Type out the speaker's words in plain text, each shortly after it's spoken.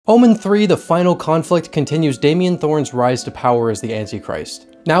OMEN 3, The Final Conflict, continues Damien Thorn's rise to power as the Antichrist.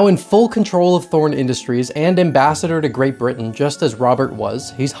 Now in full control of Thorn Industries and ambassador to Great Britain, just as Robert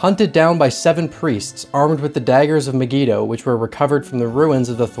was, he's hunted down by 7 priests armed with the daggers of Megiddo, which were recovered from the ruins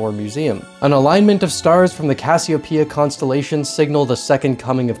of the Thorn Museum. An alignment of stars from the Cassiopeia constellation signal the second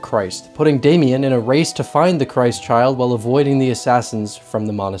coming of Christ, putting Damien in a race to find the Christ child while avoiding the assassins from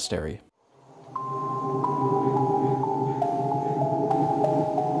the monastery.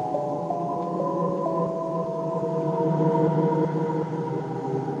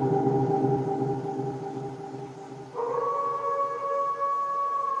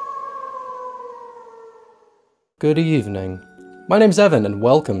 Good evening. My name's Evan and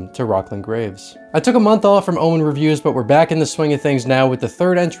welcome to Rocklin Graves. I took a month off from OMEN reviews, but we're back in the swing of things now with the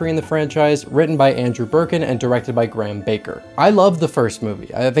third entry in the franchise, written by Andrew Birkin and directed by Graham Baker. I loved the first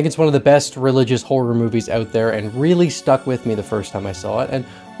movie. I think it's one of the best religious horror movies out there and really stuck with me the first time I saw it, and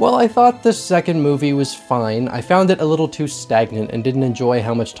while I thought the second movie was fine, I found it a little too stagnant and didn't enjoy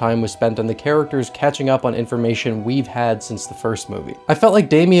how much time was spent on the characters catching up on information we've had since the first movie. I felt like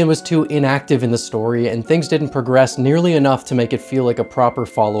Damien was too inactive in the story and things didn't progress nearly enough to make it feel like a proper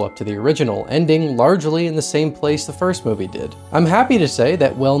follow-up to the original, ending largely in the same place the first movie did. I'm happy to say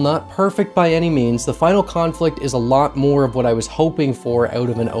that, while not perfect by any means, The Final Conflict is a lot more of what I was hoping for out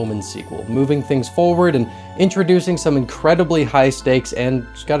of an OMEN sequel, moving things forward and introducing some incredibly high stakes and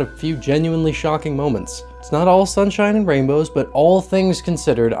just got a few genuinely shocking moments. It's not all sunshine and rainbows, but all things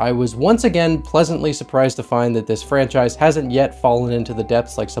considered, I was once again pleasantly surprised to find that this franchise hasn't yet fallen into the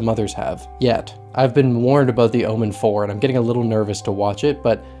depths like some others have. Yet. I've been warned about the OMEN 4 and I'm getting a little nervous to watch it,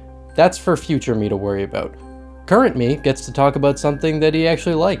 but that's for future me to worry about. Current me gets to talk about something that he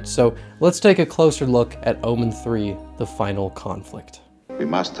actually liked, so let's take a closer look at OMEN 3, The Final Conflict. We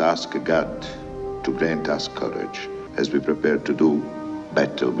must ask God to grant us courage as we prepare to do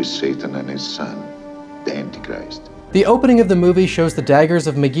battle with Satan and his son, the Antichrist. The opening of the movie shows the daggers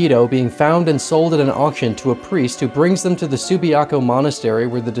of Megiddo being found and sold at an auction to a priest who brings them to the Subiaco Monastery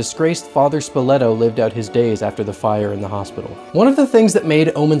where the disgraced Father Spoleto lived out his days after the fire in the hospital. One of the things that made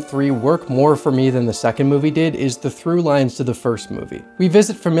OMEN 3 work more for me than the second movie did is the through lines to the first movie. We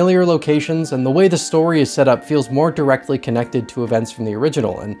visit familiar locations and the way the story is set up feels more directly connected to events from the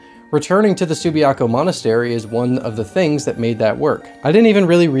original, and returning to the Subiaco Monastery is one of the things that made that work. I didn't even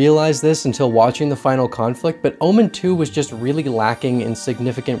really realize this until watching The Final Conflict, but OMEN 2 was just really lacking in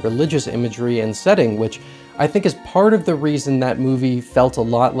significant religious imagery and setting, which I think is part of the reason that movie felt a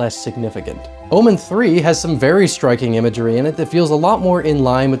lot less significant. OMEN 3 has some very striking imagery in it that feels a lot more in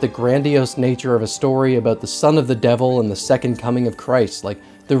line with the grandiose nature of a story about the son of the devil and the second coming of Christ, like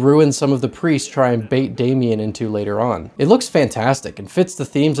the ruins some of the priests try and bait Damien into later on. It looks fantastic and fits the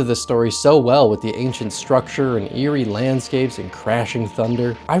themes of this story so well with the ancient structure and eerie landscapes and crashing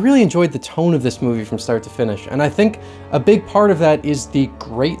thunder. I really enjoyed the tone of this movie from start to finish, and I think a big part of that is the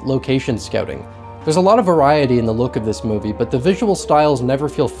great location scouting. There's a lot of variety in the look of this movie, but the visual styles never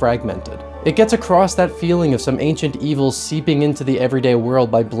feel fragmented. It gets across that feeling of some ancient evils seeping into the everyday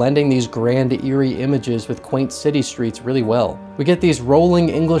world by blending these grand, eerie images with quaint city streets really well. We get these rolling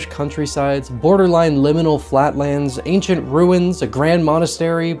English countrysides, borderline liminal flatlands, ancient ruins, a grand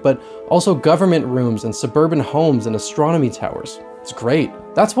monastery, but also government rooms and suburban homes and astronomy towers. It's great.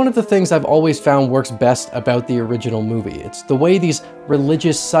 That's one of the things I've always found works best about the original movie. It's the way these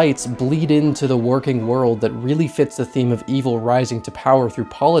religious sites bleed into the working world that really fits the theme of evil rising to power through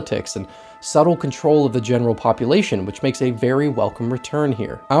politics and subtle control of the general population, which makes a very welcome return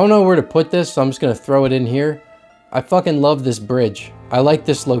here. I don't know where to put this, so I'm just gonna throw it in here. I fucking love this bridge. I like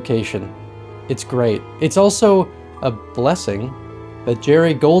this location. It's great. It's also a blessing that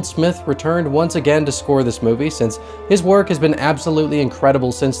Jerry Goldsmith returned once again to score this movie, since his work has been absolutely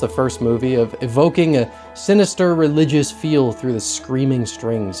incredible since the first movie of evoking a sinister religious feel through the screaming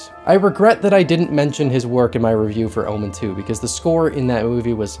strings. I regret that I didn't mention his work in my review for OMEN 2 because the score in that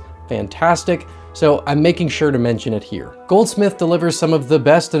movie was fantastic, so I'm making sure to mention it here. Goldsmith delivers some of the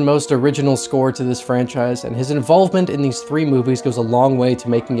best and most original score to this franchise, and his involvement in these 3 movies goes a long way to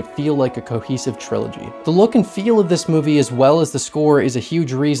making it feel like a cohesive trilogy. The look and feel of this movie, as well as the score, is a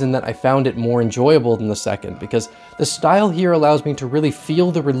huge reason that I found it more enjoyable than the second, because the style here allows me to really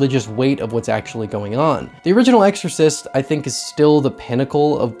feel the religious weight of what's actually going on. The original Exorcist, I think, is still the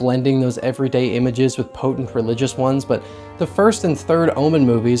pinnacle of blending those everyday images with potent religious ones, but the first and third OMEN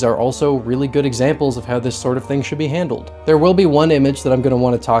movies are also really good examples of how this sort of thing should be handled. There will be one image that I'm going to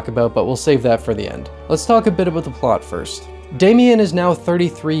want to talk about, but we'll save that for the end. Let's talk a bit about the plot first. Damien is now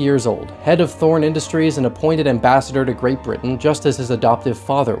 33 years old, head of Thorn Industries and appointed ambassador to Great Britain, just as his adoptive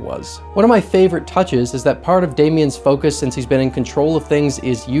father was. One of my favorite touches is that part of Damien's focus since he's been in control of things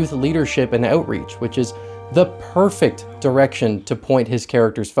is youth leadership and outreach, which is the perfect direction to point his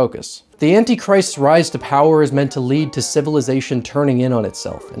character's focus. The Antichrist's rise to power is meant to lead to civilization turning in on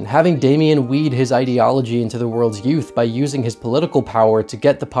itself, and having Damien weed his ideology into the world's youth by using his political power to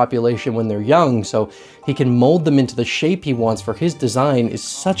get the population when they're young so he can mold them into the shape he wants for his design is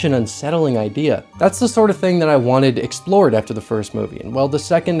such an unsettling idea. That's the sort of thing that I wanted explored after the first movie, and while the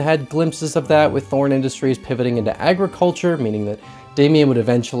second had glimpses of that with Thorn Industries pivoting into agriculture, meaning that Damien would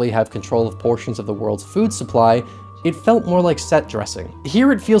eventually have control of portions of the world's food supply, it felt more like set dressing.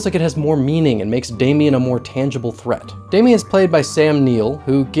 Here it feels like it has more meaning and makes Damien a more tangible threat. Damien is played by Sam Neill,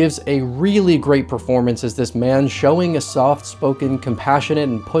 who gives a really great performance as this man showing a soft-spoken, compassionate,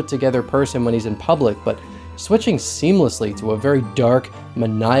 and put-together person when he's in public, but switching seamlessly to a very dark,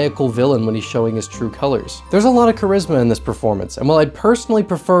 maniacal villain when he's showing his true colors. There's a lot of charisma in this performance, and while I'd personally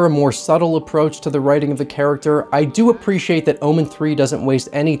prefer a more subtle approach to the writing of the character, I do appreciate that OMEN 3 doesn't waste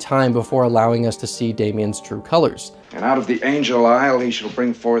any time before allowing us to see Damien's true colors. And out of the angel isle he shall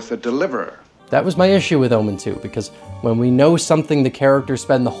bring forth a deliverer. That was my issue with OMEN 2, because when we know something the characters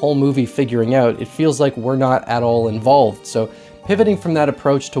spend the whole movie figuring out, it feels like we're not at all involved, so pivoting from that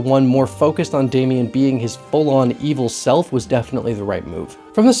approach to one more focused on Damien being his full-on evil self was definitely the right move.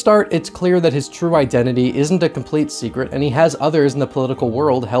 From the start, it's clear that his true identity isn't a complete secret, and he has others in the political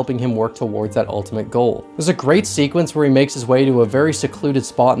world helping him work towards that ultimate goal. There's a great sequence where he makes his way to a very secluded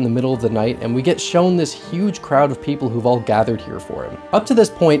spot in the middle of the night, and we get shown this huge crowd of people who've all gathered here for him. Up to this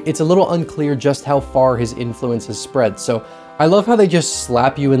point, it's a little unclear just how far his influence has spread, so I love how they just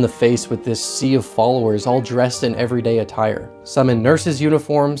slap you in the face with this sea of followers all dressed in everyday attire. Some in nurses'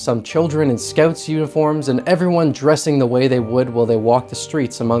 uniforms, some children in scouts' uniforms, and everyone dressing the way they would while they walk the streets,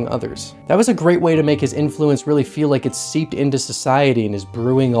 among others. That was a great way to make his influence really feel like it's seeped into society and is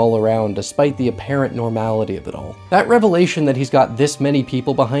brewing all around, despite the apparent normality of it all. That revelation that he's got this many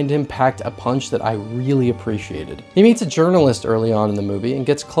people behind him packed a punch that I really appreciated. He meets a journalist early on in the movie and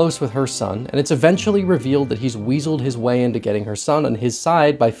gets close with her son, and it's eventually revealed that he's weaseled his way into getting her son on his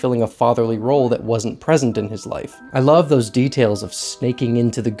side by filling a fatherly role that wasn't present in his life. I love those details of snaking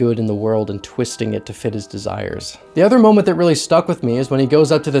into the good in the world and twisting it to fit his desires. The other moment that really stuck with me is when he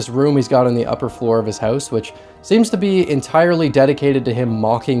goes up to this room he's got on the upper floor of his house, which seems to be entirely dedicated to him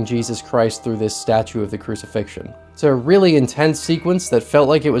mocking Jesus Christ through this statue of the crucifixion. It's a really intense sequence that felt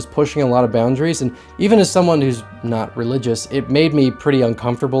like it was pushing a lot of boundaries, and even as someone who's not religious, it made me pretty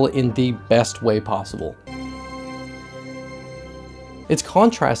uncomfortable in the best way possible. It's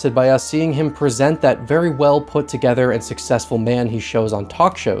contrasted by us seeing him present that very well put together and successful man he shows on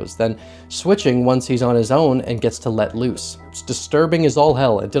talk shows, then switching once he's on his own and gets to let loose. It's disturbing as all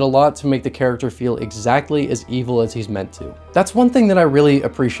hell. It did a lot to make the character feel exactly as evil as he's meant to. That's one thing that I really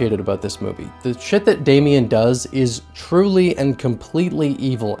appreciated about this movie. The shit that Damien does is truly and completely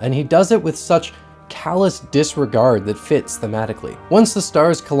evil, and he does it with such callous disregard that fits thematically. Once the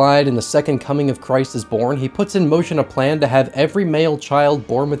stars collide and the second coming of Christ is born, he puts in motion a plan to have every male child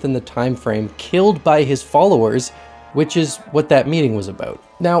born within the time frame killed by his followers, which is what that meeting was about.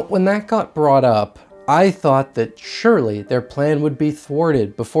 Now, when that got brought up, I thought that surely their plan would be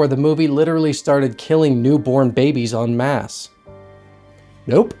thwarted before the movie literally started killing newborn babies en masse.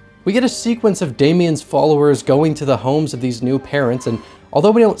 Nope. We get a sequence of Damien's followers going to the homes of these new parents, and although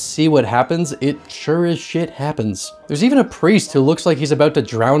we don't see what happens, it sure as shit happens. There's even a priest who looks like he's about to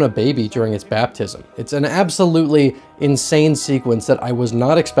drown a baby during its baptism. It's an absolutely insane sequence that I was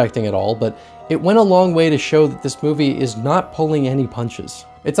not expecting at all, but it went a long way to show that this movie is not pulling any punches.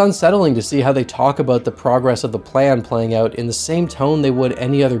 It's unsettling to see how they talk about the progress of the plan playing out in the same tone they would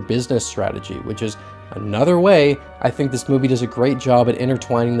any other business strategy, which is another way I think this movie does a great job at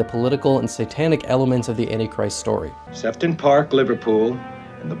intertwining the political and satanic elements of the Antichrist story. Sefton Park, Liverpool,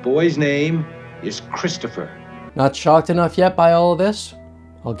 and the boy's name is Christopher. Not shocked enough yet by all of this?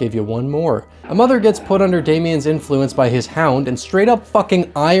 I'll give you one more. A mother gets put under Damien's influence by his hound and straight up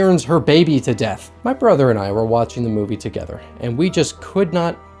fucking irons her baby to death. My brother and I were watching the movie together, and we just could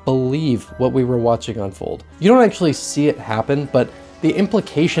not believe what we were watching unfold. You don't actually see it happen, but the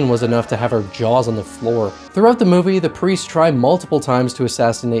implication was enough to have our jaws on the floor. Throughout the movie, the priests try multiple times to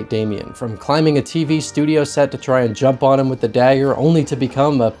assassinate Damien, from climbing a TV studio set to try and jump on him with the dagger, only to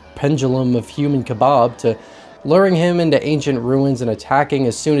become a pendulum of human kebab, to luring him into ancient ruins and attacking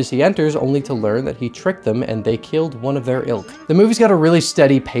as soon as he enters, only to learn that he tricked them and they killed one of their ilk. The movie's got a really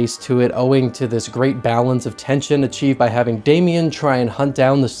steady pace to it, owing to this great balance of tension achieved by having Damien try and hunt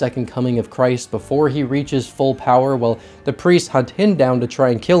down the second coming of Christ before he reaches full power, while the priests hunt him down to try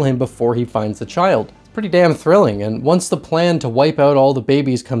and kill him before he finds the child. Pretty damn thrilling, and once the plan to wipe out all the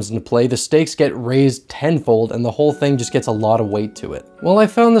babies comes into play, the stakes get raised tenfold and the whole thing just gets a lot of weight to it. While I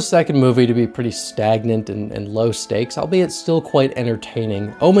found the second movie to be pretty stagnant and low stakes, albeit still quite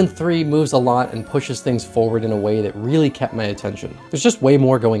entertaining, OMEN 3 moves a lot and pushes things forward in a way that really kept my attention. There's just way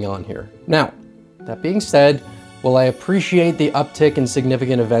more going on here. Now, that being said, while I appreciate the uptick in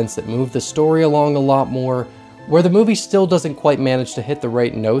significant events that move the story along a lot more, where the movie still doesn't quite manage to hit the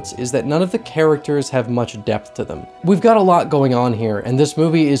right notes is that none of the characters have much depth to them. We've got a lot going on here, and this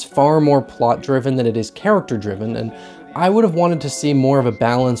movie is far more plot-driven than it is character-driven, and I would have wanted to see more of a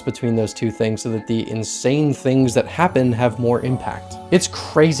balance between those two things so that the insane things that happen have more impact. It's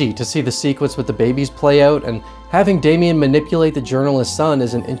crazy to see the sequence with the babies play out, and having Damien manipulate the journalist's son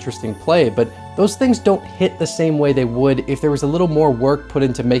is an interesting play, but those things don't hit the same way they would if there was a little more work put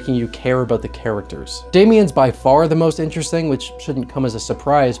into making you care about the characters. Damien's by far the most interesting, which shouldn't come as a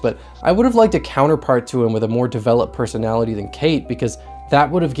surprise, but I would have liked a counterpart to him with a more developed personality than Kate, because that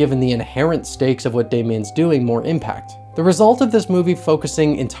would have given the inherent stakes of what Damien's doing more impact. The result of this movie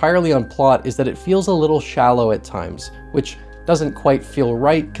focusing entirely on plot is that it feels a little shallow at times, which doesn't quite feel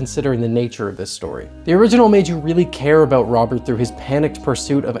right considering the nature of this story. The original made you really care about Robert through his panicked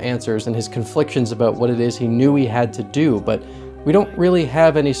pursuit of answers and his conflictions about what it is he knew he had to do, but we don't really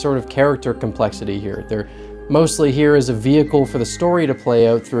have any sort of character complexity here. They're mostly here as a vehicle for the story to play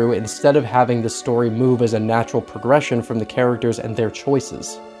out through instead of having the story move as a natural progression from the characters and their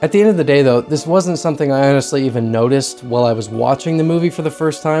choices. At the end of the day though, this wasn't something I honestly even noticed while I was watching the movie for the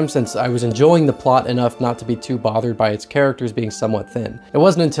first time, since I was enjoying the plot enough not to be too bothered by its characters being somewhat thin. It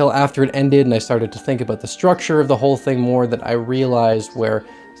wasn't until after it ended and I started to think about the structure of the whole thing more that I realized where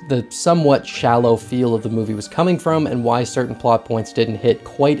the somewhat shallow feel of the movie was coming from and why certain plot points didn't hit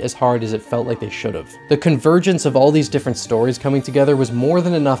quite as hard as it felt like they should have. The convergence of all these different stories coming together was more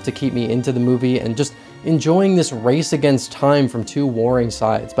than enough to keep me into the movie and just enjoying this race against time from two warring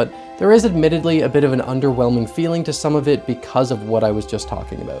sides, but there is admittedly a bit of an underwhelming feeling to some of it because of what I was just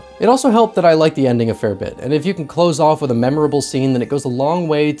talking about. It also helped that I liked the ending a fair bit, and if you can close off with a memorable scene, then it goes a long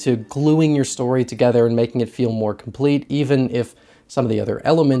way to gluing your story together and making it feel more complete, even if some of the other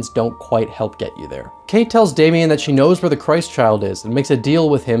elements don't quite help get you there. Kate tells Damien that she knows where the Christ child is and makes a deal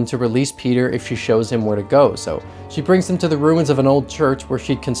with him to release Peter if she shows him where to go, so she brings him to the ruins of an old church where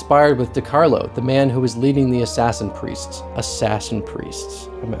she'd conspired with DiCarlo, the man who was leading the assassin priests. Assassin priests.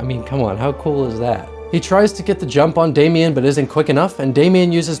 I mean, come on, how cool is that? He tries to get the jump on Damien but isn't quick enough, and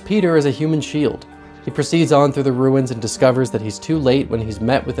Damien uses Peter as a human shield. He proceeds on through the ruins and discovers that he's too late when he's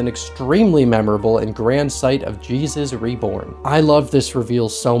met with an extremely memorable and grand sight of Jesus reborn. I love this reveal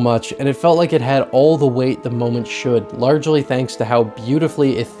so much, and it felt like it had all the weight the moment should, largely thanks to how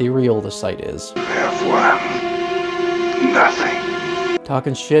beautifully ethereal the sight is. You have won nothing.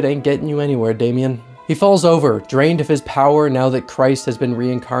 Talking shit ain't getting you anywhere, Damien. He falls over, drained of his power now that Christ has been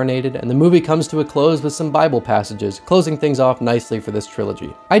reincarnated, and the movie comes to a close with some Bible passages, closing things off nicely for this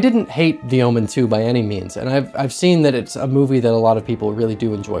trilogy. I didn't hate The Omen 2 by any means, and I've seen that it's a movie that a lot of people really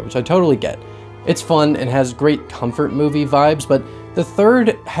do enjoy, which I totally get. It's fun and has great comfort movie vibes, but the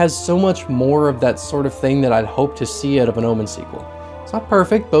third has so much more of that sort of thing that I'd hope to see out of an Omen sequel. It's not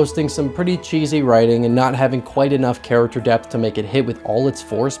perfect, boasting some pretty cheesy writing and not having quite enough character depth to make it hit with all its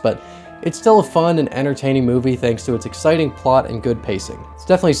force, but it's still a fun and entertaining movie thanks to its exciting plot and good pacing. It's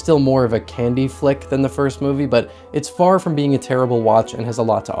definitely still more of a candy flick than the first movie, but it's far from being a terrible watch and has a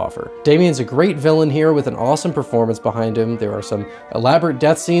lot to offer. Damien's a great villain here with an awesome performance behind him. There are some elaborate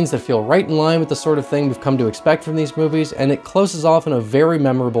death scenes that feel right in line with the sort of thing we've come to expect from these movies, and it closes off in a very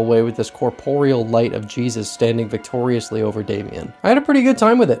memorable way with this corporeal light of Jesus standing victoriously over Damien. I had a pretty good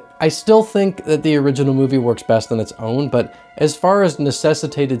time with it. I still think that the original movie works best on its own, but as far as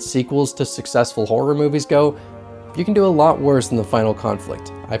necessitated sequels to successful horror movies go, you can do a lot worse than the final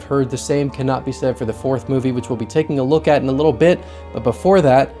conflict. I've heard the same cannot be said for the fourth movie, which we'll be taking a look at in a little bit, but before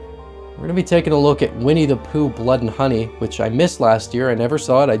that, we're going to be taking a look at Winnie the Pooh Blood and Honey, which I missed last year. I never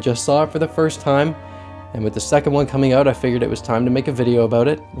saw it, I just saw it for the first time, and with the second one coming out, I figured it was time to make a video about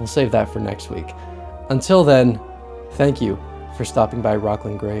it. We'll save that for next week. Until then, thank you for stopping by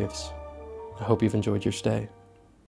Rocklin Graves. I hope you've enjoyed your stay.